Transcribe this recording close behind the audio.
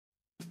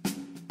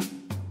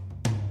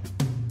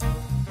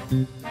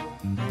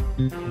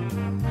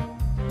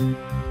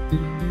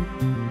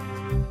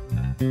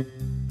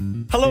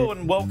Hello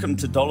and welcome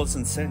to Dollars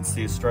and Cents,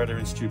 the Australia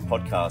Institute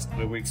podcast,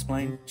 where we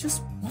explain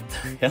just what the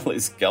hell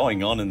is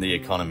going on in the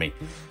economy.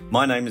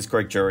 My name is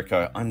Greg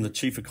Jericho. I'm the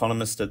Chief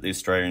Economist at the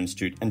Australia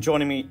Institute, and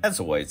joining me,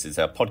 as always, is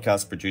our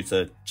podcast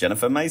producer,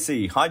 Jennifer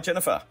Macy. Hi,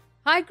 Jennifer.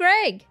 Hi,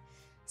 Greg.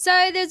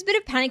 So there's a bit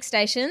of panic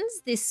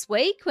stations this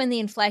week when the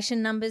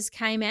inflation numbers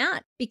came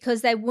out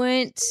because they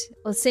weren't,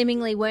 or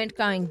seemingly weren't,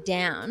 going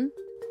down.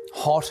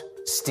 Hot,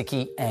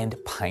 sticky and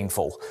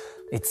painful.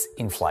 It's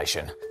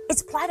inflation.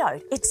 It's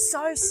plateaued. It's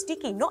so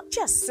sticky, not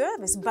just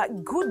service,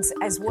 but goods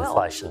as well.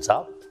 Inflation's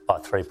up by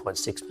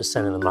 3.6%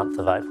 in the month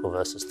of April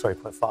versus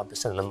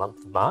 3.5% in the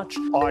month of March.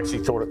 I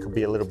actually thought it could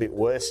be a little bit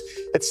worse.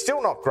 It's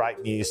still not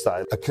great news,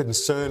 though. A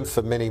concern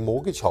for many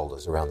mortgage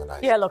holders around the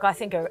nation. Yeah, look, I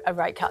think a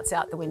rate cut's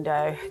out the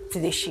window for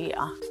this year.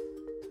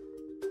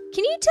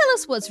 Can you tell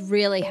us what's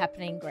really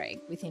happening, Greg,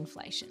 with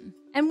inflation?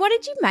 And what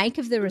did you make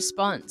of the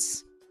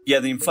response? Yeah,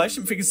 the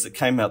inflation figures that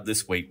came out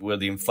this week were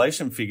the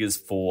inflation figures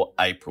for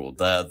April.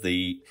 They're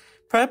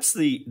perhaps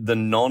the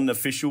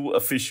non-official,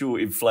 official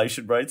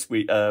inflation rates.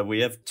 We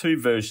have two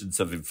versions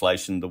of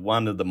inflation. The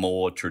one of the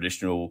more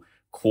traditional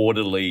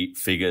quarterly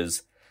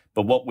figures,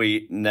 but what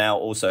we now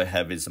also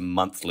have is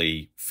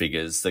monthly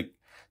figures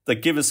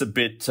that give us a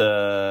bit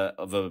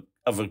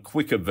of a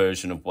quicker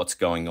version of what's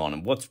going on.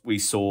 And what we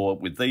saw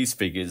with these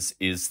figures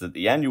is that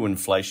the annual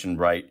inflation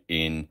rate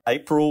in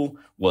April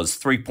was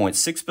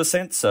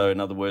 3.6%. So in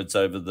other words,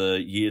 over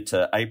the year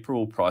to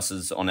April,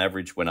 prices on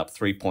average went up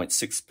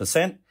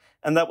 3.6%.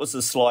 And that was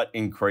a slight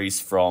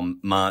increase from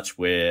March,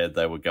 where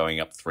they were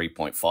going up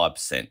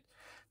 3.5%.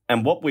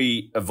 And what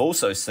we have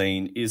also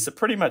seen is that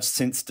pretty much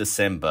since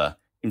December,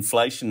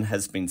 inflation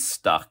has been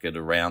stuck at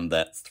around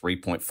that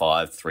 3.5,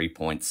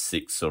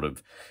 3.6 sort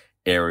of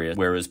area,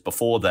 whereas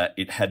before that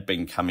it had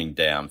been coming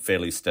down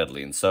fairly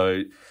steadily. And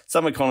so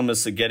some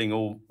economists are getting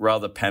all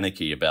rather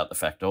panicky about the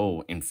fact,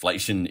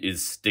 inflation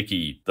is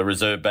sticky. The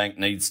Reserve Bank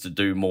needs to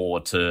do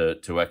more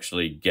to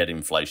actually get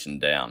inflation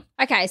down.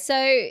 Okay,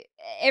 so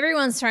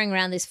everyone's throwing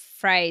around this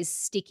phrase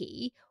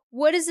sticky.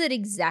 What does it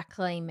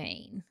exactly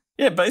mean?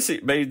 Yeah, basically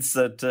it means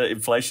that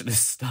inflation is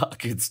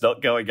stuck. It's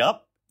not going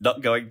up,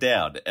 not going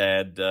down.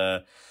 And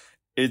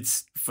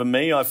for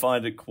me, I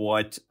find it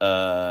quite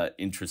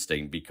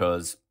interesting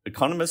because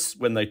economists,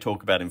 when they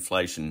talk about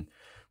inflation,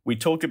 we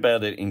talk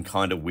about it in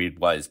kind of weird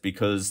ways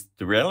because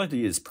the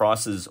reality is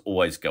prices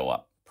always go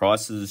up.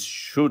 Prices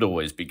should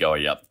always be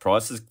going up.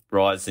 Prices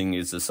rising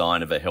is a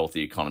sign of a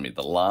healthy economy.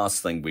 The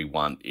last thing we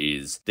want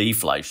is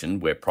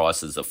deflation, where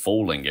prices are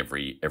falling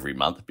every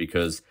month,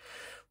 because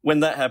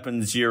when that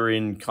happens, you're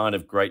in kind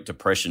of Great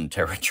Depression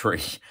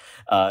territory.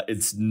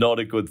 It's not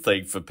a good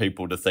thing for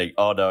people to think,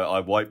 oh, no,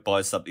 I won't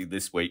buy something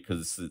this week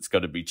because it's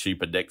going to be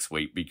cheaper next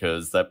week,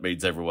 because that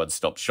means everyone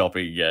stops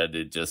shopping and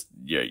it just,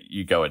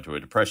 you go into a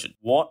depression.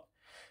 What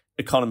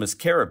economists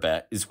care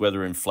about is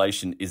whether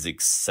inflation is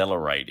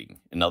accelerating.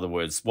 In other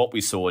words, what we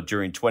saw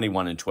during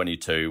 21 and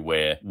 22,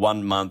 where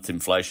 1 month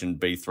inflation would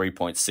be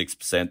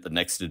 3.6%, the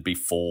next would be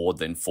 4,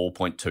 then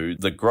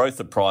 4.2. The growth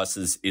of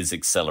prices is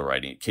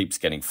accelerating. It keeps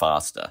getting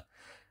faster.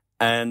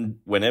 And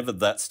whenever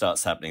that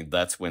starts happening,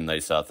 that's when they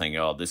start thinking,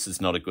 this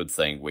is not a good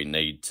thing. We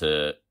need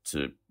to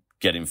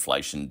get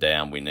inflation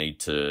down. We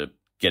need to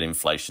get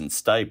inflation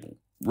stable.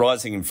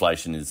 Rising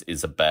inflation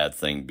is a bad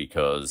thing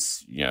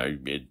because,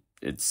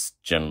 it's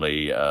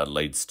generally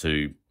leads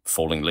to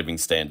falling living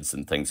standards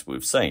and things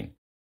we've seen.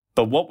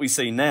 But what we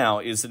see now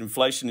is that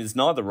inflation is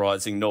neither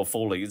rising nor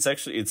falling.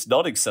 It's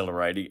not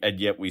accelerating, and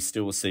yet we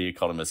still see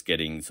economists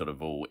getting sort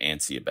of all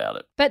antsy about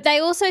it. But they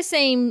also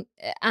seem,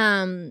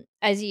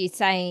 as you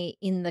say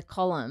in the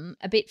column,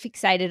 a bit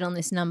fixated on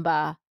this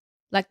number.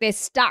 Like they're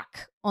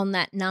stuck on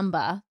that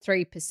number,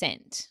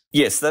 3%.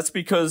 Yes, that's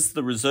because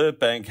the Reserve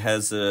Bank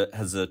has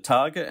a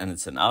target, and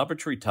it's an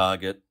arbitrary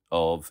target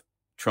of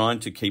trying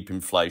to keep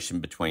inflation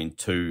between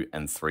 2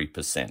 and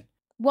 3%.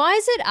 Why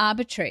is it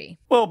arbitrary?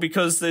 Well,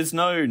 because there's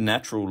no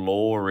natural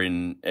law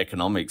in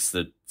economics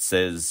that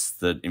says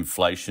that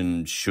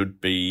inflation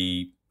should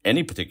be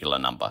any particular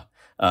number.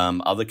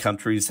 Other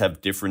countries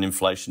have different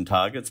inflation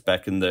targets.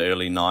 Back in the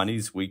early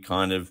 90s, we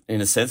kind of, in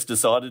a sense,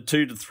 decided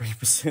 2 to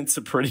 3% is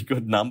a pretty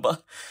good number.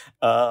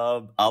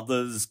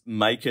 Others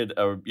make it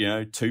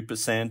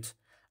 2%.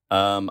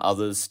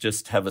 Others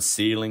just have a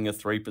ceiling of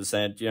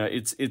 3%.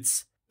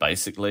 It's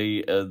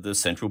basically the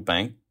central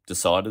bank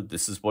decided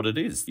this is what it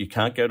is. You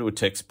can't go to a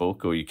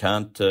textbook, or you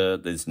can't,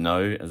 there's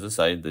no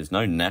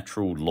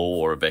natural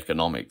law of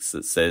economics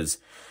that says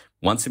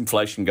once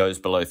inflation goes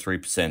below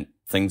 3%,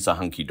 things are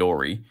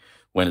hunky-dory.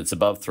 When it's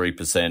above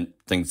 3%,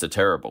 things are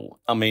terrible.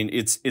 I mean,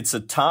 it's a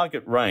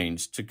target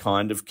range to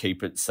kind of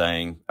keep it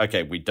saying,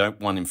 okay, we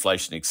don't want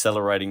inflation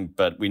accelerating,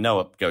 but we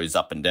know it goes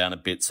up and down a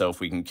bit. So if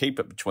we can keep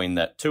it between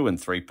that 2 and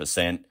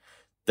 3%,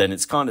 then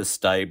it's kind of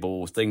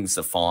stable. Things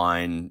are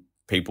fine.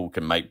 People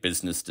can make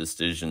business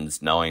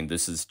decisions knowing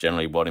this is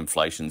generally what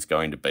inflation's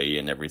going to be,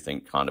 and everything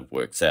kind of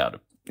works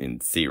out in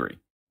theory.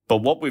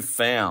 But what we've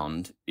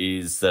found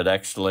is that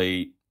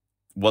actually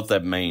what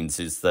that means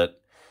is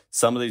that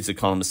some of these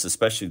economists,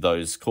 especially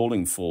those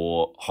calling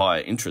for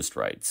higher interest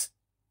rates,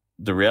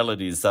 the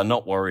reality is they're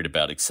not worried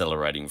about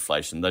accelerating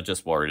inflation. They're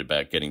just worried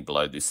about getting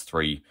below this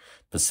 3%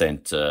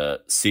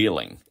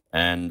 ceiling.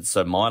 And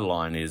so my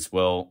line is,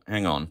 well,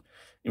 hang on.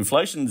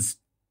 Inflation's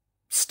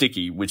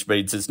sticky, which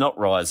means it's not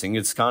rising.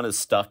 It's kind of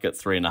stuck at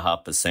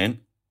 3.5%.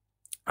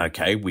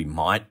 Okay, we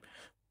might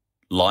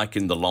like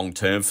in the long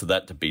term for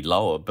that to be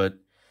lower, but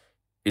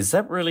is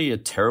that really a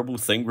terrible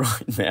thing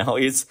right now?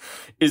 Is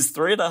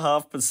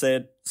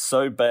 3.5%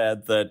 so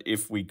bad that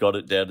if we got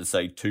it down to,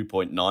 say,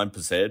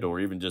 2.9% or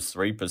even just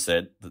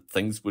 3%, that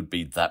things would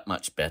be that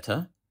much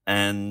better?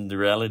 And the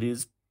reality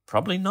is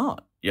probably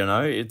not. You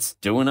know, it's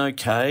doing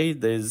okay.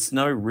 There's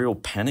no real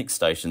panic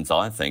stations,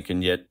 I think,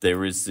 and yet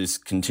there is this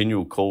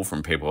continual call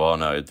from people, oh,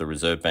 no, the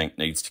Reserve Bank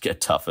needs to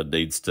get tougher,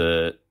 needs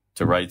to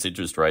raise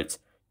interest rates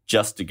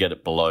just to get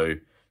it below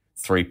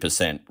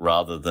 3%,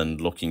 rather than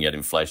looking at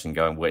inflation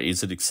going, well,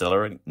 is it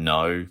accelerating?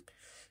 No.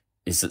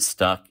 Is it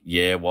stuck?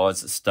 Yeah. Why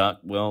is it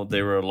stuck? Well,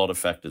 there are a lot of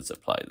factors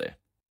at play there.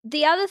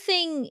 The other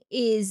thing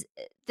is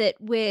that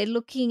we're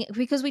looking,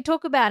 because we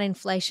talk about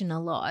inflation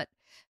a lot,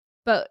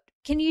 but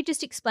can you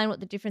just explain what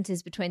the difference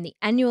is between the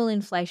annual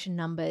inflation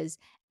numbers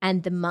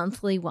and the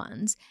monthly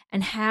ones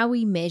and how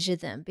we measure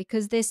them?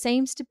 Because there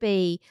seems to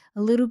be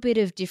a little bit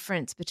of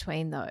difference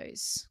between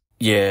those.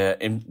 Yeah,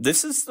 and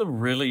this is the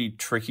really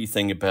tricky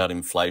thing about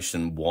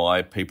inflation,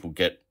 why people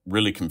get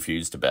really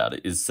confused about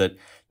it, is that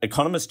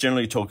economists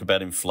generally talk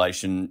about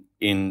inflation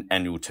in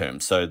annual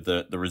terms. So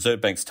the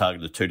Reserve Bank's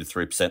target of 2 to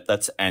 3%,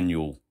 that's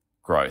annual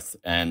growth.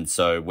 And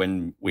so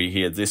when we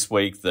hear this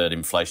week that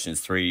inflation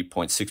is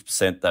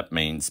 3.6%, that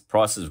means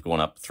prices have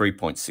gone up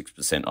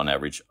 3.6% on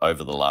average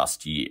over the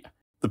last year.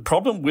 The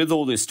problem with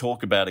all this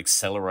talk about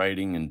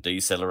accelerating and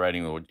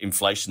decelerating or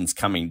inflation's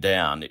coming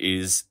down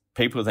is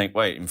people think,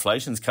 wait,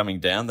 inflation's coming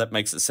down? That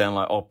makes it sound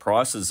like, oh,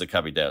 prices are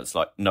coming down. It's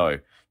like, no,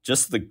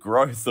 just the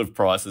growth of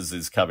prices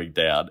is coming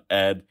down.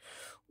 And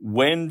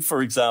when,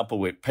 for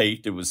example, it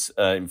peaked, it was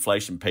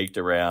inflation peaked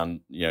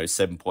around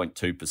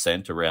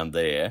 7.2%, around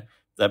there.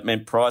 That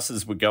meant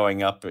prices were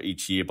going up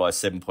each year by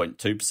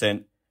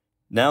 7.2%.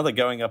 Now they're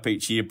going up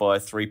each year by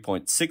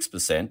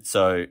 3.6%,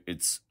 so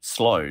it's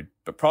slowed.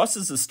 But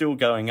prices are still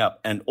going up.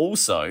 And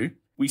also,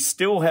 we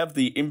still have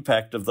the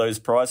impact of those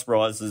price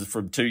rises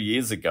from 2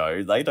 years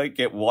ago. They don't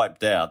get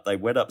wiped out. They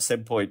went up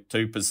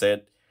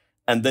 7.2%,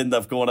 and then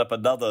they've gone up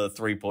another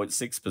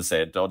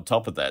 3.6% on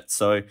top of that.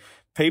 So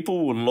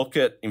people will look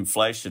at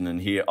inflation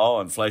and hear, oh,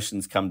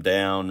 inflation's come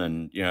down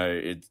and,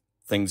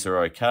 things are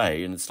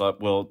okay. And it's like,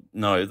 well,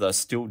 no, they're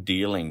still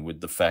dealing with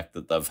the fact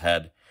that they've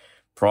had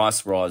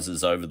price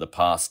rises over the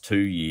past 2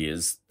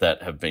 years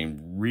that have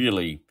been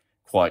really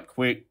quite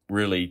quick,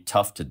 really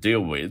tough to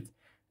deal with.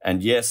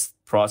 And yes,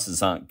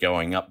 prices aren't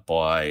going up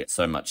by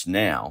so much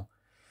now,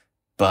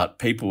 but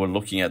people are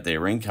looking at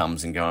their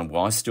incomes and going,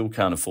 well, I still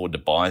can't afford to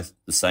buy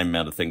the same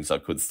amount of things I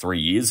could 3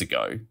 years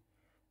ago.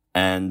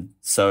 And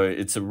so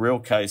it's a real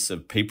case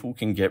of people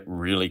can get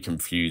really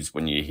confused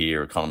when you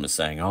hear economists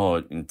saying,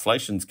 oh,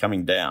 inflation's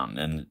coming down.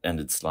 And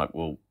it's like,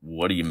 well,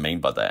 what do you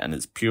mean by that? And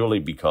it's purely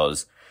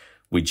because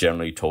we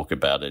generally talk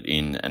about it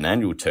in an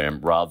annual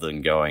term rather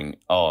than going,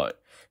 oh,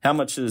 how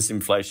much has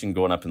inflation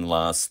gone up in the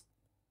last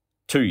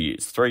 2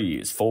 years, 3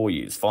 years, 4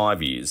 years,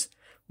 5 years?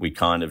 We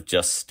kind of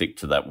just stick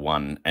to that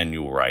one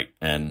annual rate.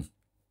 And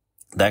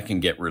that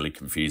can get really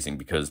confusing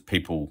because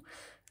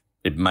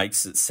it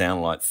makes it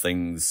sound like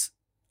things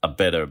are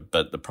better,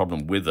 but the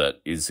problem with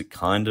it is it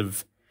kind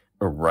of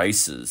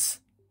erases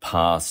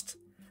past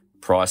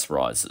price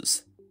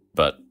rises.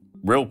 But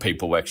real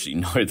people actually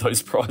know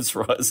those price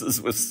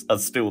rises are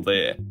still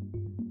there.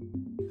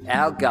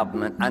 Our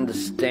government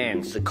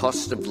understands the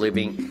cost of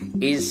living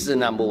is the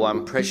number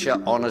one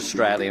pressure on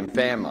Australian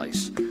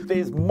families.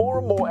 There's more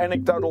and more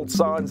anecdotal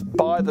signs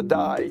by the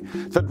day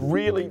that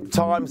really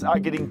times are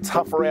getting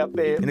tougher out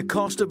there. In a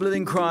cost of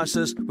living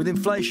crisis with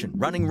inflation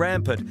running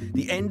rampant,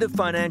 the end of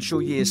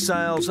financial year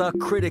sales are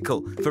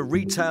critical for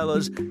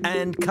retailers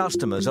and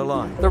customers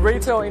alike. The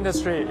retail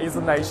industry is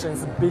the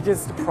nation's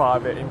biggest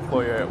private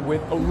employer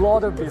with a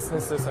lot of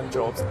businesses and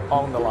jobs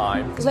on the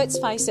line. Let's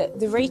face it,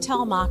 the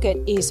retail market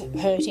is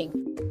hurting.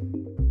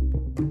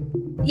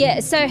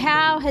 Yeah, so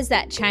how has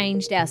that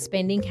changed our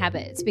spending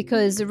habits?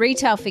 Because the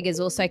retail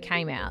figures also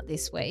came out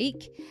this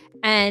week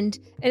and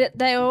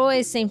they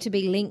always seem to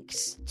be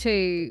linked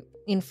to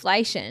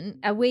inflation.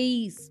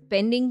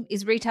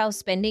 Is retail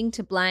spending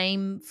to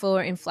blame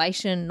for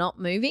inflation not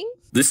moving?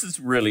 This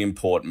is really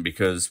important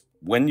because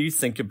when you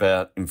think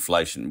about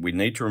inflation, we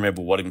need to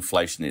remember what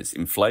inflation is.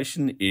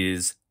 Inflation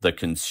is the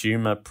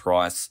consumer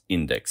price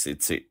index.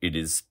 It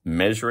is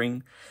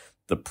measuring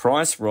the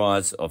price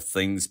rise of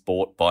things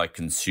bought by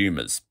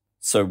consumers.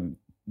 So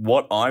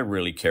what I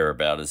really care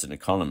about as an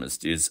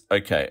economist is,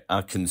 okay,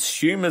 are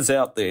consumers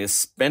out there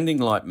spending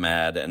like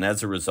mad, and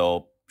as a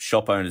result,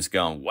 shop owners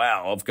going,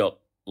 wow, I've got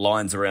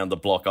lines around the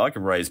block, I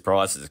can raise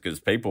prices because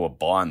people are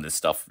buying this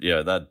stuff.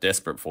 They're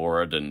desperate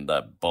for it and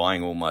they're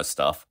buying all my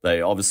stuff.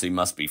 They obviously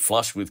must be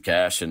flush with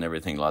cash and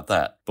everything like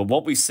that. But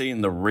what we see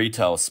in the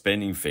retail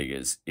spending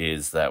figures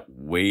is that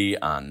we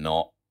are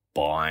not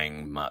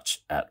buying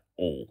much at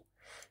all.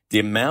 The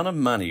amount of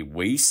money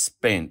we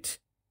spent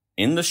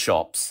in the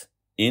shops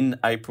in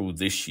April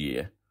this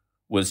year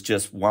was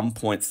just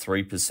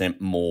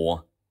 1.3%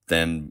 more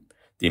than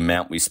the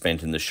amount we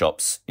spent in the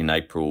shops in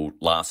April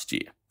last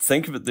year.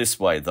 Think of it this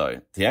way,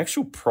 though. The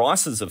actual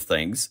prices of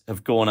things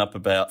have gone up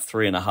about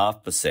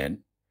 3.5%,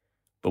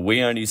 but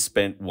we only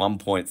spent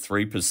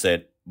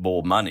 1.3%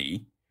 more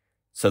money.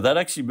 So that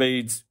actually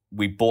means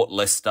we bought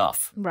less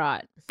stuff.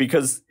 Right.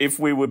 Because if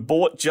we were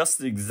bought just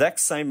the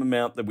exact same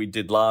amount that we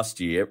did last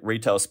year,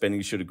 retail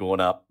spending should have gone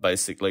up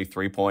basically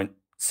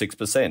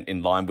 3.6%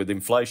 in line with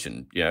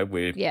inflation.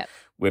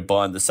 We're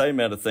buying the same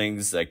amount of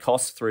things. They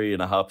cost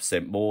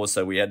 3.5% more,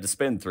 so we had to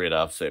spend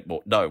 3.5%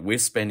 more. No, we're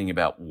spending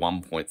about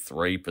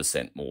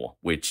 1.3% more,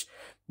 which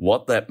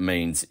what that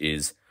means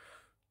is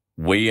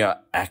we are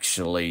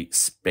actually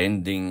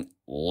spending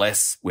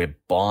less. We're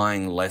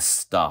buying less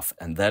stuff,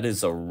 and that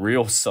is a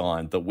real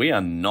sign that we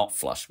are not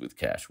flush with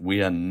cash.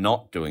 We are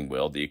not doing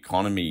well. The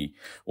economy,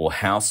 or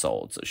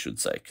households, I should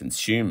say,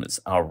 consumers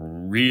are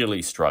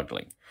really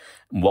struggling.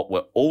 And what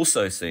we're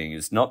also seeing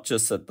is not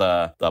just that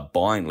they're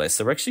buying less,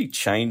 they're actually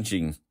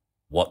changing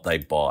what they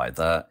buy.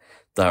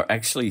 They're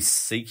actually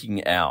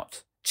seeking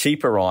out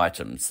cheaper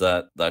items,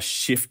 that they're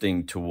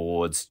shifting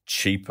towards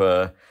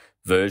cheaper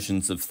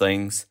versions of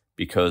things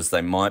because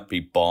they might be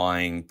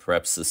buying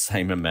perhaps the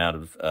same amount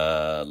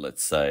of,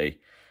 let's say,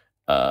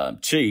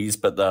 cheese,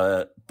 but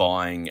they're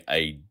buying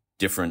a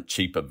different,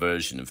 cheaper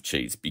version of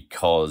cheese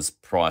because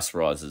price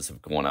rises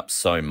have gone up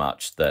so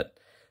much that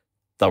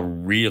they're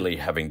really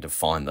having to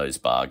find those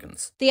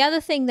bargains. The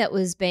other thing that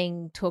was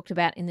being talked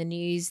about in the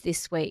news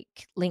this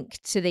week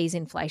linked to these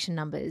inflation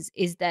numbers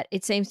is that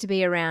it seems to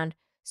be around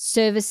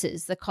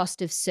services, the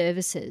cost of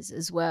services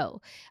as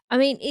well. I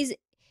mean, is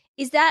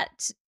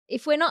that,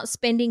 if we're not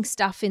spending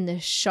stuff in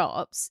the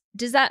shops,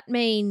 does that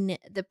mean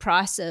the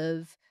price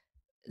of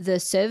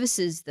the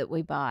services that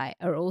we buy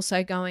are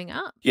also going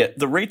up? Yeah,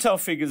 the retail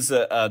figures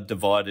are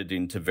divided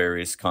into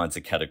various kinds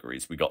of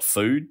categories. We got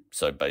food,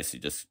 so basically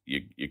just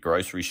your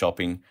grocery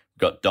shopping. We've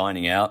got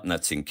dining out, and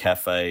that's in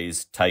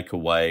cafes,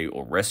 takeaway,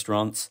 or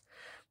restaurants.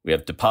 We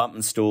have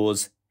department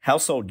stores,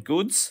 household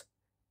goods,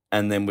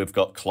 and then we've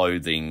got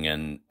clothing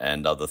and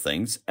other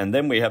things. And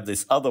then we have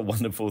this other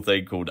wonderful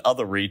thing called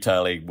other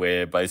retailing,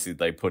 where basically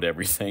they put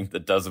everything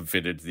that doesn't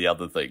fit into the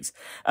other things.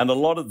 And a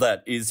lot of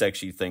that is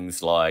actually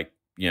things like,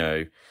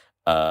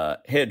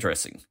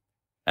 hairdressing.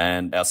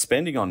 And our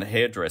spending on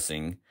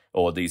hairdressing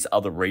or these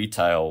other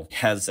retail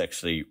has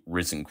actually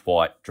risen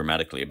quite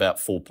dramatically, about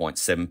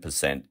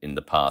 4.7% in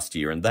the past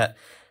year. And that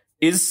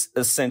is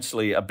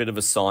essentially a bit of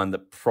a sign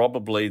that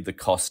probably the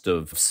cost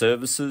of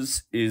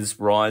services is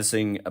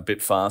rising a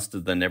bit faster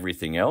than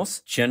everything else.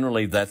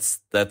 Generally, that's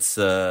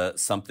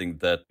something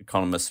that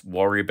economists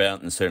worry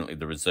about, and certainly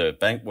the Reserve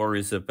Bank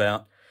worries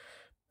about.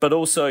 But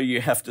also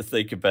you have to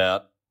think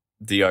about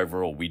the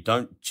overall. We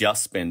don't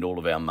just spend all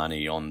of our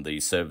money on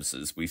these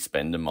services. We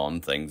spend them on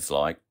things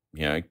like,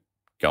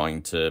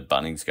 going to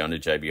Bunnings, going to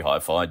JB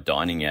Hi-Fi,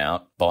 dining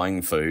out,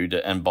 buying food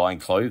and buying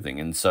clothing.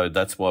 And so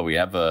that's why we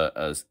have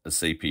a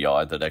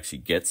CPI that actually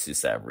gets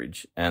this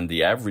average. And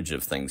the average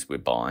of things we're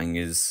buying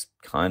is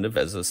kind of,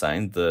 as I was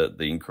saying,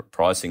 the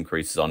price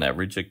increases on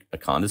average are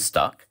kind of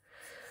stuck.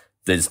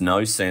 There's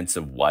no sense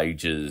of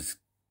wages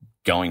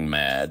going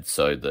mad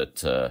so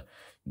that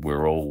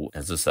we're all,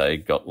 as I say,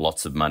 got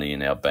lots of money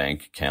in our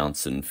bank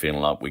accounts and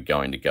feeling like we're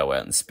going to go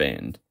out and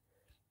spend.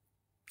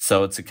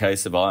 So it's a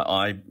case of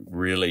I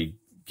really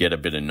get a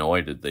bit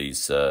annoyed at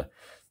these the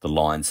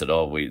lines that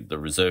the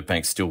Reserve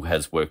Bank still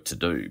has work to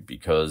do,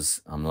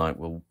 because I'm like,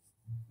 well,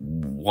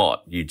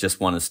 what? You just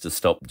want us to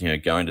stop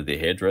going to the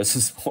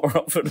hairdressers more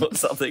often or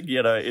something?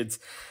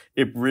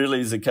 It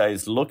really is a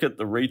case. Look at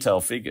the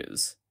retail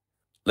figures.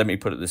 Let me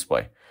put it this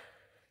way: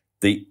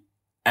 the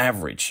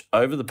average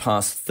over the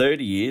past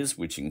 30 years,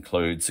 which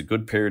includes a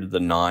good period of the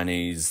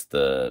 90s,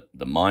 the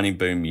mining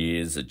boom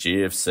years, the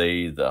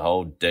GFC, the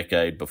whole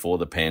decade before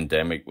the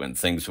pandemic when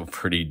things were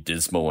pretty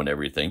dismal and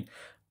everything.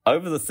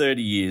 Over the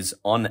 30 years,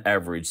 on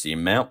average, the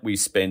amount we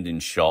spend in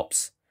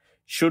shops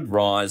should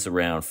rise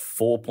around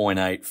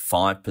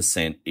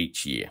 4.85%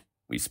 each year.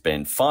 We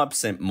spend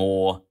 5%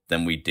 more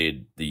than we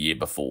did the year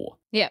before.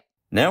 Yep.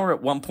 Now we're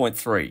at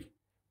 1.3.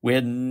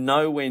 We're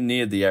nowhere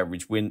near the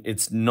average when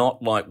it's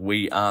not like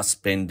we are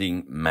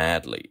spending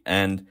madly.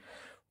 And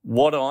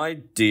what I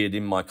did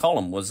in my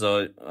column was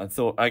I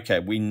thought, okay,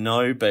 we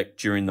know back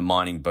during the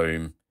mining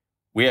boom,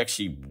 we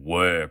actually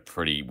were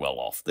pretty well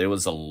off. There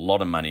was a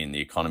lot of money in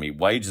the economy.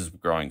 Wages were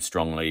growing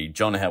strongly.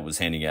 John Howard was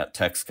handing out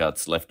tax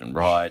cuts left and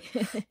right.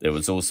 There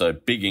was also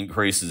big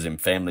increases in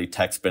family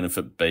tax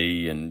benefit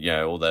B and,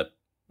 all that,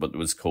 what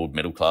was called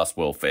middle class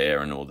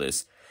welfare and all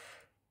this.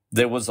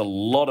 There was a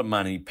lot of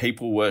money.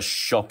 People were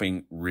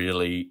shopping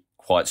really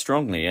quite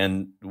strongly.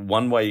 And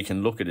one way you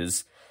can look at it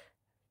is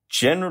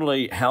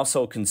generally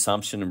household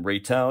consumption and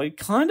retail, it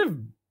kind of,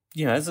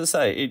 as I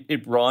say,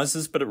 it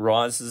rises, but it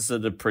rises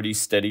at a pretty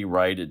steady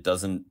rate. It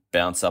doesn't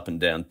bounce up and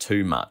down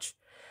too much.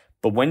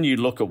 But when you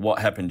look at what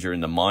happened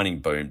during the mining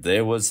boom,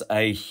 there was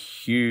a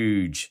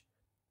huge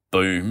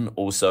boom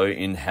also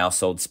in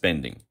household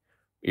spending.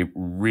 It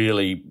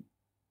really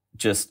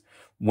just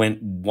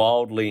went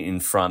wildly in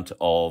front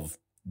of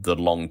the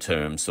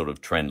long-term sort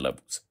of trend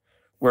levels.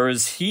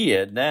 Whereas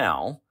here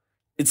now,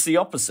 it's the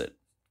opposite.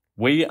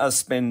 We are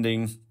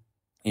spending,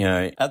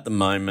 at the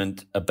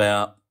moment,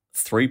 about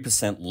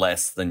 3%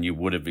 less than you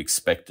would have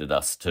expected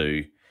us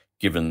to,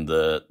 given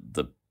the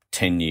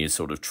 10-year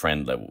sort of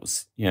trend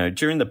levels.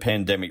 During the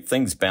pandemic,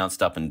 things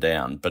bounced up and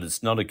down, but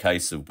it's not a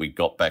case of we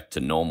got back to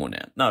normal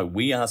now. No,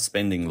 we are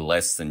spending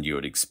less than you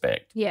would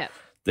expect. Yeah.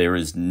 There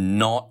is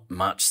not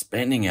much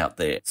spending out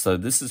there. So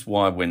this is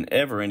why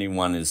whenever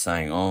anyone is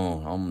saying,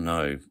 oh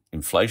no,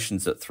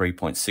 inflation's at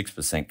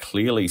 3.6%,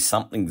 clearly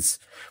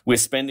we're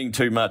spending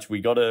too much.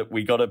 We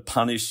gotta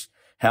punish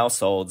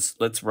households.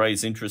 Let's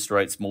raise interest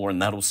rates more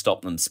and that'll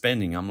stop them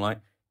spending. I'm like,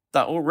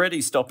 they're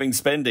already stopping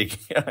spending.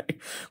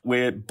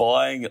 We're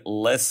buying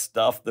less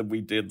stuff than we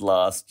did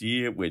last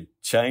year. We're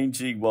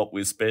changing what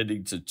we're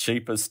spending to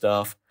cheaper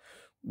stuff.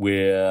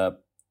 We're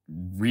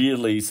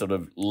really sort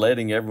of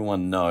letting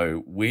everyone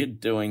know we're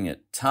doing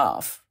it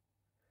tough.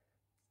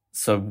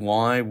 So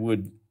why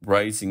would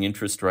raising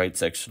interest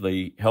rates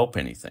actually help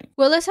anything?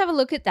 Well, let's have a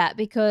look at that,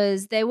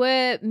 because there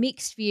were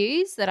mixed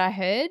views that I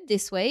heard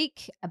this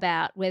week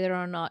about whether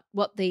or not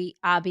what the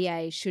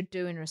RBA should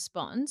do in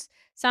response.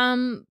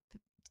 Some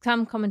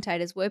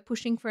commentators were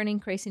pushing for an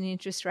increase in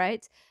interest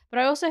rates, but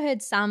I also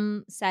heard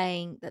some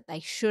saying that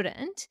they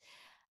shouldn't.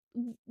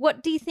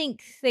 What do you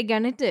think they're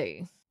going to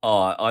do?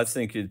 I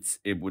think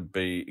it would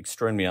be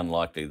extremely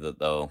unlikely that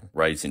they'll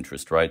raise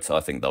interest rates.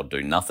 I think they'll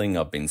do nothing.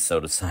 I've been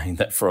sort of saying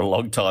that for a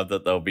long time,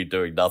 that they'll be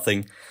doing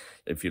nothing.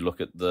 If you look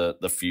at the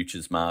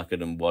futures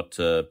market and what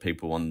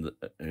people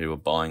who are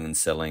buying and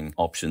selling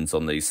options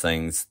on these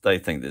things, they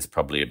think there's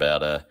probably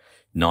about a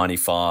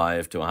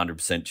 95 to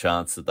 100%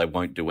 chance that they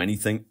won't do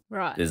anything.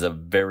 Right. There's a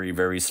very,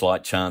 very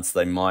slight chance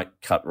they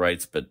might cut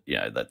rates, but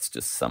that's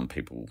just some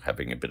people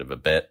having a bit of a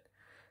bet.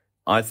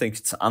 I think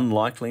it's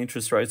unlikely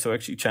interest rates will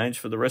actually change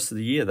for the rest of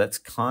the year. That's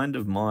kind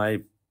of my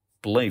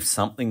belief.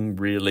 Something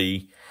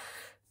really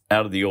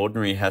out of the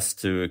ordinary has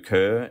to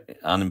occur.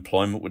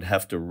 Unemployment would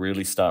have to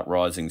really start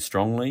rising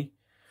strongly,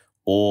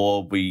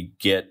 or we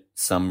get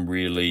some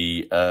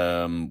really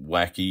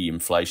wacky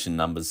inflation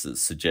numbers that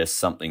suggest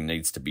something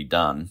needs to be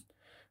done,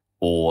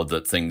 or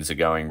that things are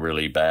going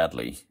really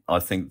badly. I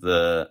think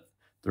the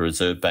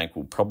Reserve Bank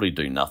will probably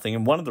do nothing.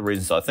 And one of the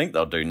reasons I think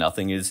they'll do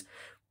nothing is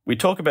we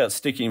talk about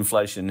sticky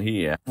inflation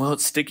here. Well,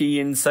 it's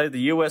sticky in, say, the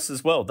US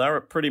as well. They're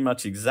at pretty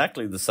much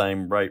exactly the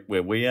same rate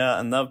where we are,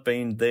 and they've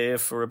been there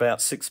for about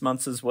 6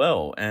 months as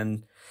well.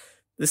 And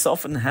this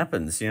often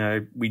happens,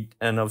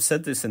 and I've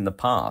said this in the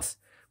past,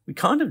 we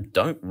kind of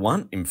don't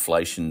want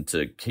inflation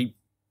to keep,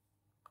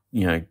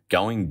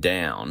 going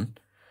down,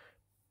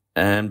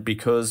 and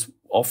because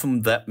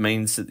often that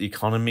means that the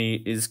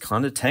economy is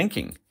kind of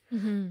tanking.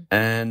 Mm-hmm.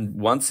 And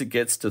once it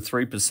gets to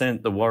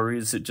 3%, the worry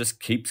is it just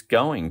keeps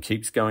going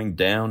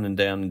down and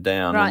down and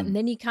down. Right, and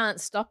then you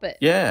can't stop it.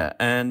 Yeah,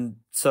 and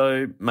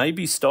so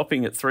maybe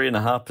stopping at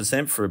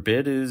 3.5% for a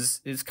bit is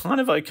kind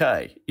of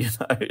okay.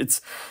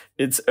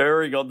 It's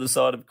erring on the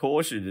side of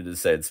caution in a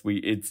sense.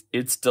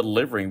 It's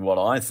delivering what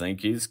I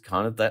think is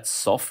kind of that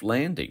soft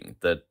landing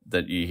that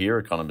you hear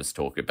economists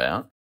talk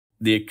about.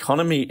 The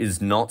economy is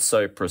not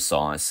so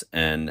precise,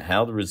 and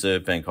how the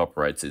Reserve Bank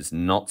operates is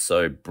not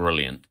so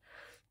brilliant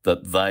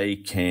that they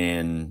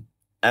can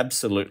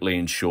absolutely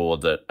ensure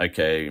that,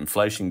 okay,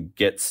 inflation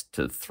gets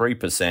to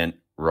 3%,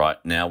 right,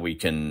 now we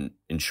can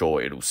ensure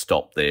it'll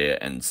stop there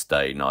and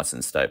stay nice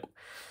and stable.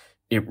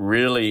 It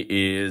really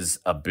is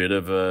a bit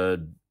of a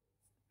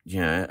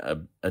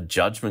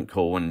judgment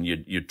call, and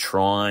you're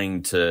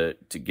trying to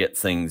get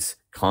things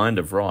kind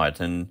of right.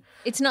 And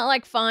it's not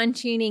like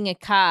fine-tuning a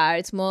car.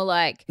 It's more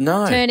like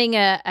turning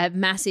a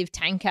massive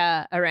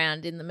tanker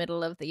around in the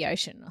middle of the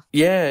ocean.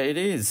 Yeah, it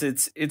is.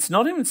 It's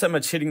not even so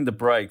much hitting the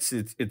brakes.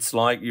 It's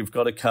like you've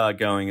got a car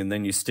going and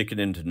then you stick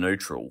it into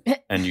neutral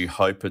and you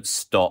hope it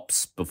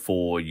stops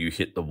before you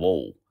hit the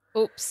wall.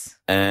 Oops.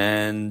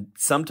 And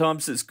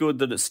sometimes it's good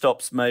that it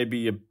stops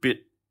maybe a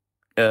bit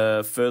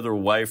further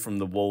away from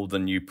the wall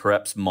than you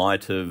perhaps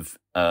might have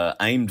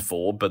aimed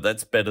for, but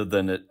that's better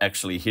than it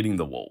actually hitting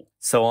the wall.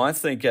 So I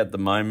think at the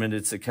moment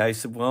it's a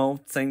case of,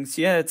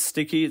 it's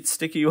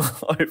sticky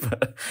all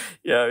over.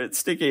 It's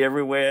sticky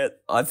everywhere.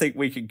 I think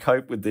we can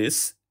cope with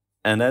this.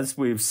 And as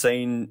we've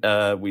seen,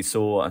 we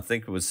saw, I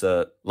think it was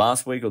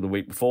last week or the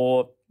week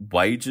before,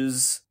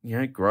 wages,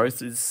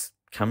 growth is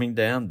coming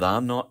down.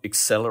 They're not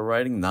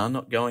accelerating. They're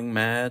not going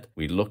mad.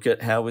 We look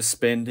at how we're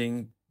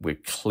spending. We're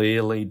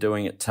clearly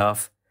doing it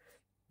tough.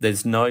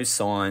 There's no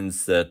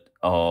signs that,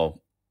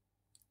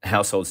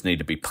 households need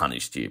to be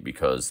punished here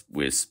because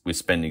we're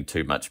spending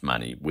too much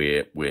money.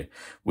 We're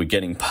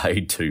getting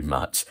paid too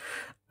much.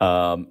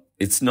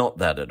 It's not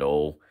that at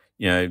all.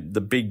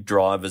 the big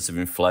drivers of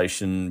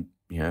inflation,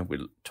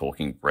 we're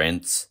talking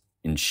rents,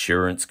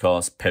 insurance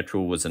costs,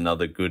 petrol was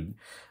another good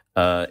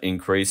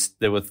increase.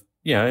 There were,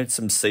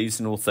 some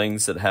seasonal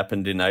things that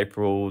happened in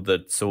April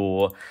that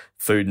saw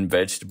food and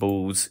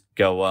vegetables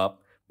go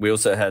up. We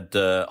also had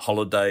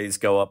holidays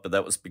go up, but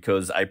that was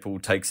because April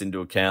takes into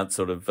account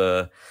sort of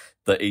the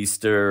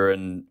Easter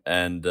and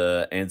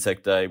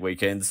Anzac Day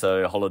weekend,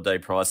 so holiday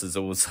prices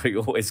also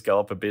always go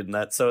up a bit in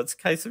that. So it's a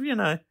case of,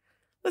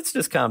 let's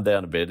just calm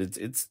down a bit.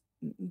 It's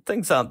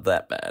things aren't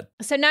that bad.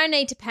 So no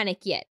need to panic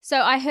yet.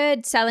 So I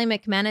heard Sally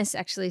McManus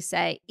actually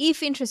say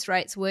if interest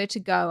rates were to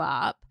go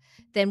up,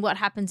 then what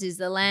happens is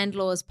the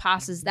landlord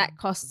passes that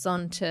costs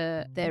on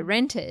to their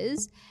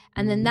renters,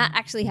 and then that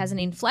actually has an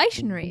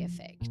inflationary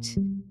effect.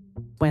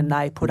 When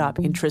they put up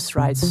interest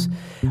rates,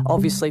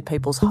 obviously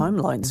people's home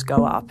loans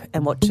go up.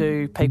 And what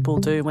do people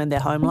do when their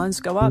home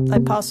loans go up? They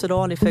pass it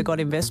on, if they've got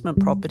investment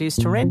properties,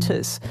 to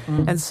renters.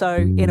 And so,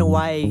 in a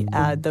way,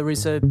 the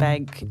Reserve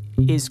Bank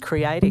is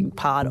creating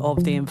part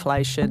of the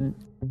inflation.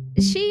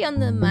 Is she on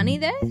the money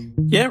there?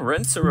 Yeah,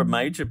 rents are a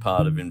major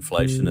part of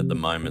inflation at the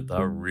moment.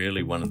 They're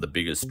really one of the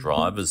biggest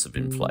drivers of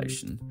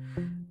inflation.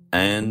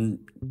 And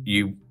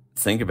you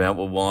think about,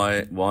 well,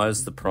 why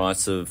has the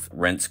price of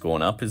rents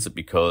gone up? Is it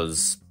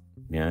because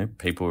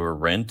people who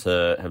rent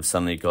have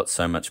suddenly got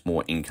so much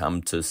more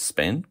income to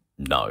spend?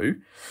 No.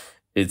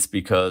 It's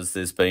because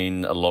there's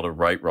been a lot of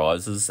rate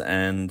rises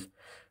and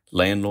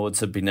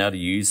landlords have been able to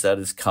use that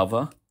as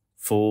cover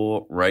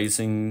for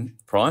raising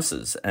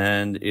prices.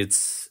 And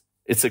it's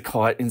a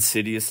quite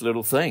insidious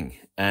little thing.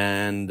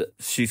 And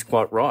she's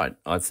quite right.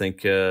 I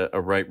think a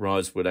rate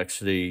rise would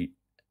actually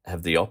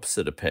have the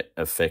opposite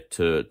effect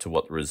to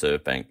what the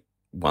Reserve Bank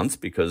wants,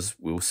 because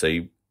we'll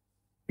see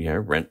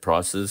rent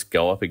prices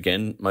go up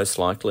again, most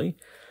likely.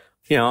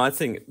 I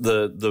think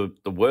the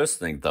worst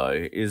thing,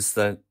 though, is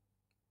that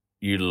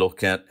you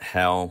look at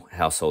how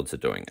households are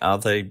doing. Are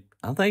they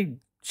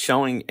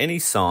showing any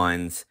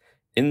signs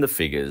in the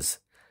figures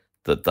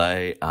that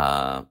they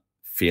are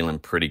feeling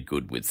pretty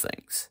good with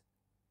things?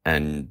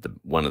 And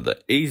one of the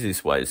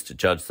easiest ways to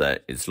judge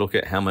that is look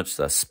at how much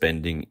they're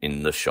spending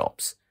in the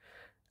shops.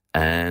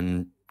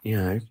 And,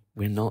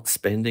 we're not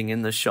spending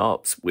in the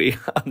shops. We're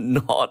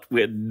not.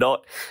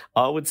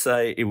 I would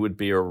say it would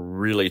be a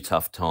really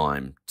tough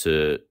time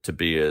to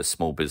be a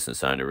small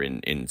business owner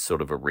in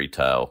sort of a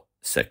retail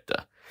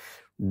sector.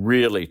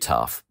 Really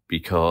tough,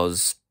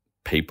 because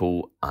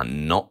people are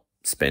not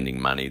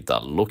spending money. They're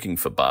looking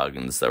for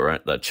bargains.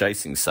 They're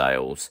chasing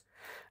sales.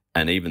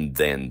 And even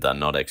then, they're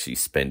not actually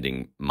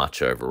spending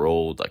much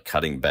overall. They're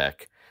cutting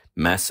back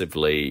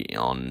massively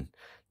on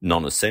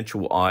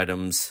non-essential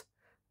items.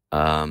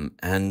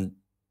 And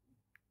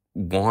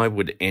why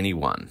would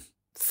anyone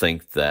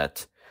think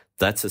that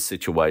that's a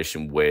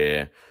situation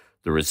where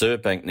the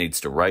Reserve Bank needs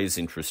to raise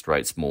interest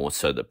rates more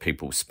so that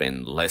people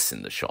spend less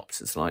in the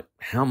shops? It's like,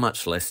 how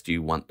much less do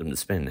you want them to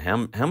spend?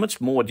 How much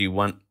more do you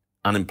want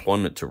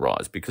unemployment to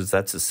rise? Because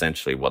that's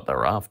essentially what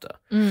they're after.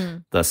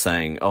 They're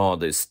saying,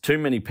 there's too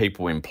many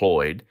people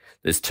employed.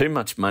 There's too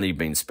much money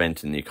being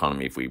spent in the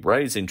economy. If we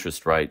raise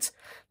interest rates,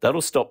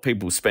 that'll stop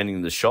people spending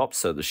in the shops.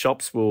 So the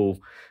shops will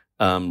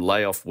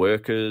lay off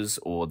workers,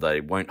 or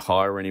they won't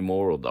hire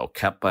anymore, or they'll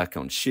cut back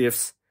on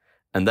shifts.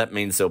 And that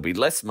means there'll be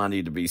less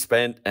money to be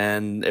spent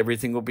and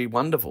everything will be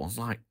wonderful. I'm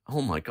like,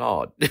 oh my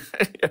God,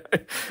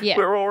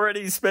 We're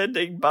already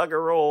spending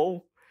bugger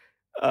all.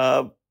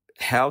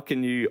 How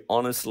can you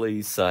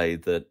honestly say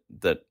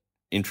that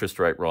interest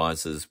rate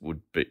rises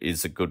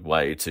is a good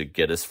way to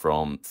get us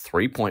from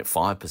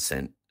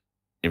 3.5%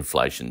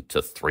 inflation to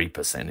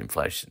 3%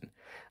 inflation?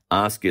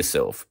 Ask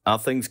yourself, are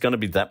things going to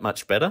be that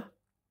much better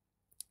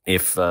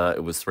if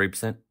it was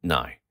 3%?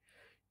 No.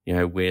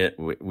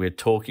 We're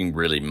talking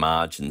really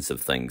margins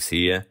of things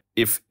here.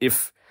 If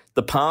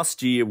the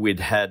past year we'd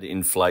had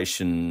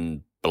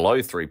inflation below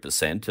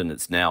 3% and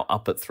it's now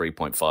up at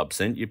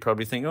 3.5%, you'd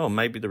probably think,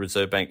 maybe the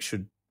Reserve Bank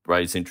should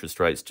raise interest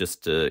rates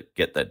just to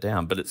get that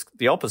down. But it's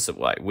the opposite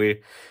way, where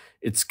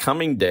it's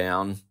coming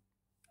down,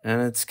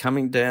 and it's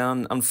coming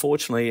down,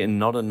 unfortunately, in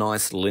not a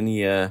nice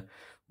linear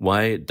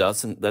way.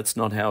 That's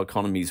not how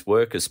economies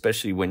work,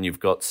 especially when you've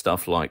got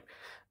stuff like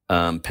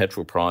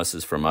petrol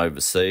prices from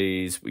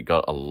overseas. We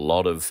got a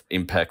lot of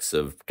impacts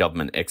of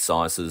government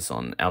excises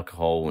on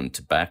alcohol and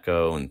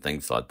tobacco and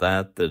things like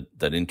that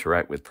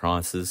interact with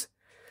prices.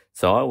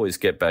 So I always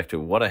get back to,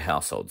 what are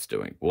households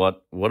doing?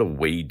 What are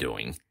we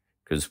doing?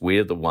 Because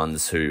we're the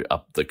ones who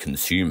are the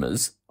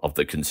consumers of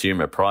the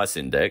consumer price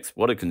index.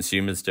 What are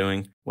consumers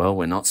doing? Well,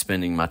 we're not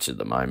spending much at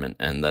the moment,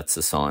 and that's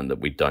a sign that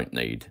we don't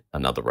need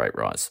another rate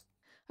rise.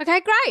 Okay,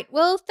 great.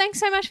 Well, thanks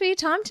so much for your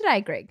time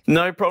today, Greg.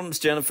 No problems,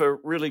 Jennifer.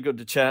 Really good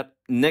to chat.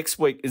 Next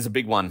week is a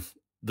big one.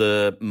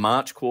 The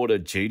March quarter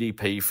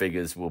GDP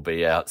figures will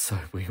be out, so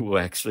we will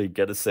actually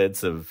get a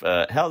sense of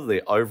how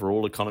the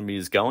overall economy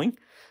is going.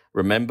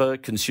 Remember,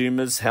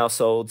 consumers,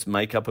 households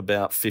make up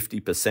about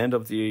 50%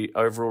 of the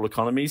overall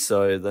economy,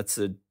 so that's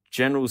a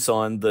general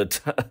sign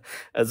that,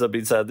 as I've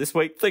been saying this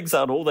week, things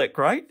aren't all that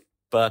great.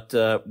 But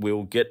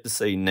we'll get to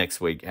see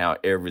next week how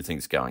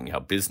everything's going, how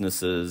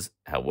businesses,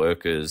 how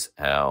workers,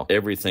 how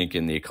everything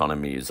in the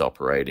economy is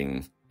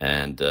operating,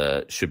 and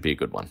should be a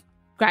good one.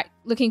 Great.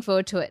 Looking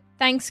forward to it.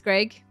 Thanks,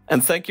 Greg.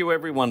 And thank you,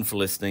 everyone, for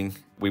listening.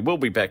 We will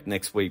be back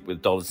next week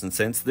with Dollars and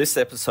Cents. This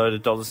episode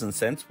of Dollars and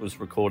Cents was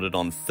recorded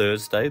on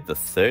Thursday, the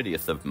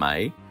 30th of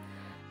May,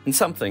 and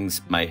some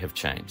things may have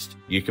changed.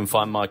 You can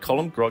find my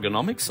column,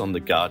 Grogonomics, on the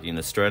Guardian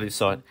Australia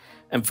site.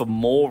 And for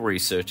more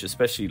research,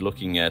 especially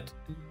looking at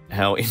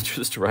how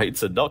interest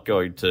rates are not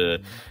going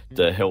to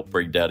help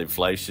bring down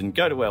inflation,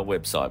 go to our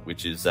website,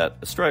 which is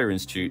at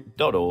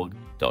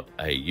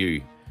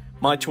australiainstitute.org.au.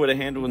 My Twitter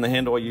handle and the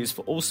handle I use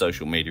for all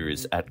social media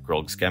is at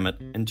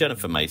GrogScammit, and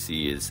Jennifer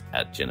Macy is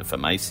at Jennifer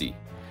Macy.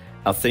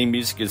 Our theme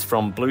music is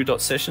from Blue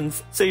Dot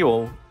Sessions. See you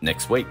all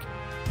next week.